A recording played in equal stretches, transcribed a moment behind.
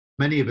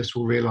many of us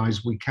will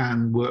realise we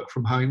can work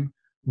from home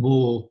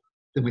more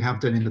than we have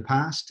done in the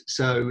past.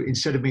 So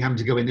instead of me having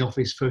to go in the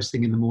office first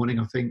thing in the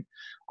morning, I think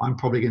I'm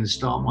probably going to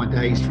start my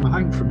days from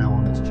home from now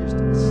on. That's just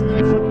a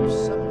snapshot of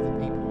some of the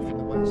people from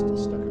the West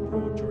stuck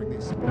abroad during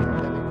this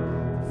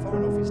pandemic. The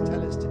Foreign Office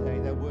tell us today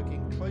they're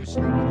working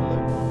closely with the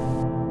local.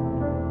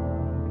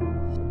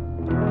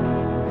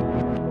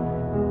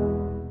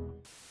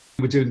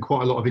 We're doing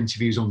quite a lot of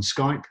interviews on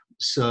Skype.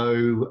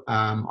 So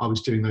I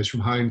was doing those from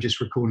home, just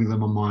recording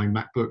them on my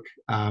MacBook.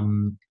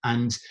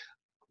 And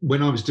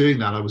when I was doing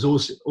that, I was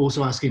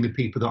also asking the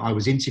people that I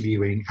was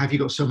interviewing, have you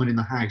got someone in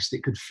the house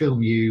that could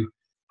film you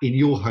in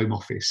your home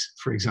office,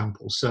 for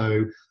example?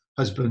 So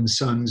husbands,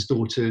 sons,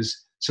 daughters.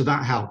 So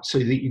that helped, so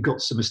that you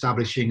got some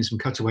establishing, some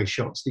cutaway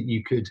shots that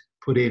you could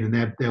put in, and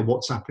they're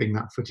WhatsApping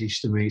that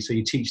footage to me. So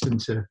you teach them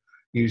to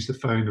use the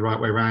phone the right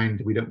way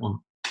around. We don't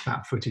want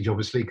that footage,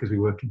 obviously, because we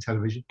work in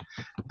television.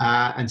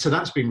 And so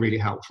that's been really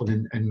helpful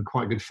and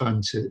quite good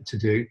fun to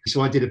do.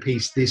 So I did a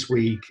piece this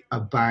week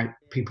about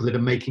people that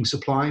are making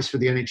supplies for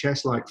the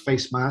NHS, like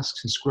face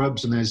masks and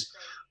scrubs. And there's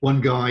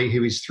one guy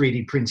who is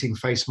 3D printing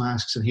face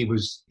masks, and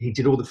he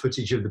did all the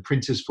footage of the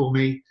printers for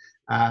me.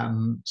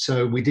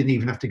 So we didn't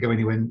even have to go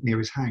anywhere near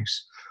his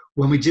house.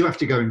 When we do have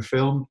to go and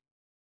film,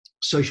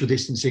 social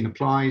distancing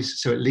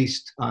applies. So at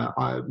least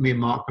me and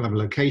Mark will have a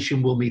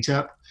location, we'll meet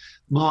up.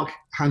 Mark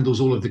handles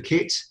all of the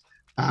kit,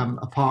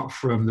 apart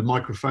from the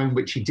microphone,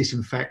 which he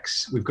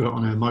disinfects. We've got it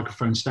on a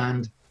microphone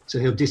stand. So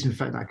he'll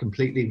disinfect that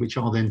completely, which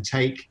I'll then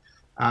take.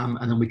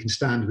 And then we can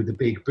stand with the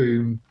big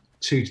boom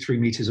 2 to 3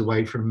 meters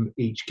away from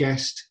each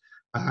guest.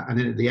 And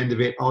then at the end of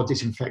it, I'll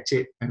disinfect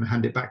it and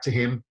hand it back to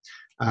him.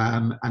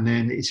 And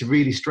then it's a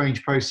really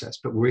strange process,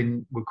 but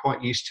we're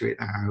quite used to it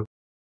now.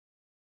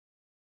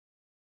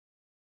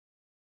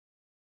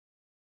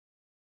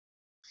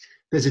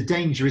 There's a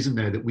danger, isn't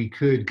there, that we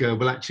could go,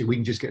 well, actually, we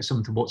can just get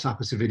someone to WhatsApp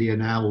us a video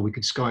now, or we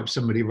could Skype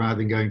somebody rather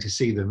than going to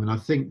see them. And I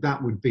think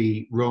that would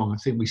be wrong. I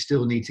think we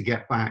still need to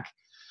get back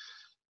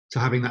to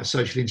having that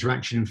social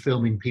interaction and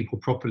filming people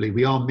properly.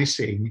 We are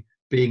missing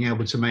being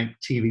able to make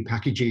TV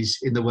packages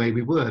in the way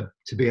we were,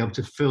 to be able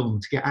to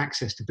film, to get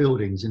access to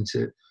buildings and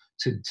to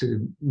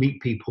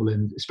meet people.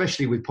 And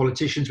especially with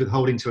politicians, with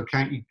holding to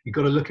account, you've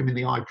got to look them in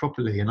the eye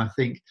properly. And I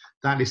think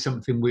that is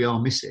something we are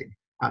missing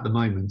at the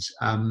moment.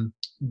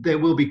 There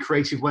will be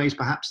creative ways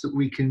perhaps that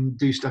we can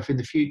do stuff in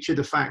the future.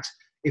 The fact,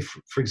 if,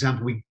 for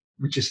example, we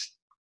just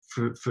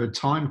for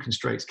time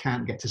constraints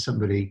can't get to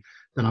somebody,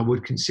 then I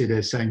would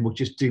consider saying, well,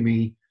 just do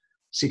me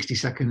 60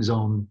 seconds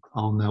on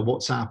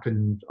WhatsApp,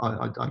 and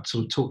I'd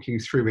sort of talk you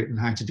through it and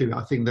how to do it.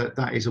 I think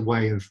that is a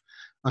way of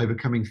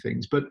overcoming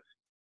things. But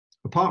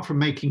apart from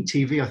making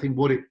TV, I think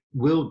what it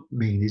will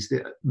mean is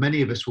that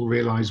many of us will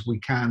realise we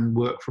can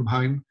work from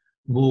home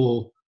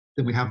more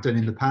than we have done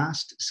in the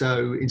past.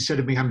 So instead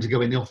of me having to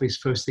go in the office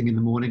first thing in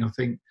the morning, I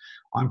think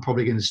I'm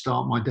probably going to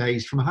start my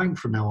days from home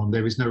from now on.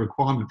 There is no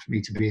requirement for me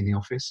to be in the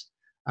office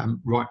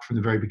right from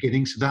the very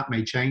beginning. So that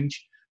may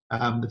change.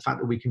 The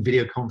fact that we can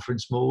video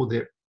conference more,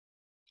 that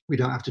we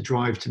don't have to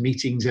drive to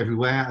meetings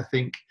everywhere. I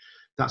think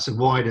that's a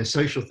wider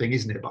social thing,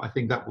 isn't it? But I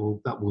think that will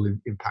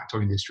impact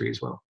our industry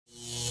as well.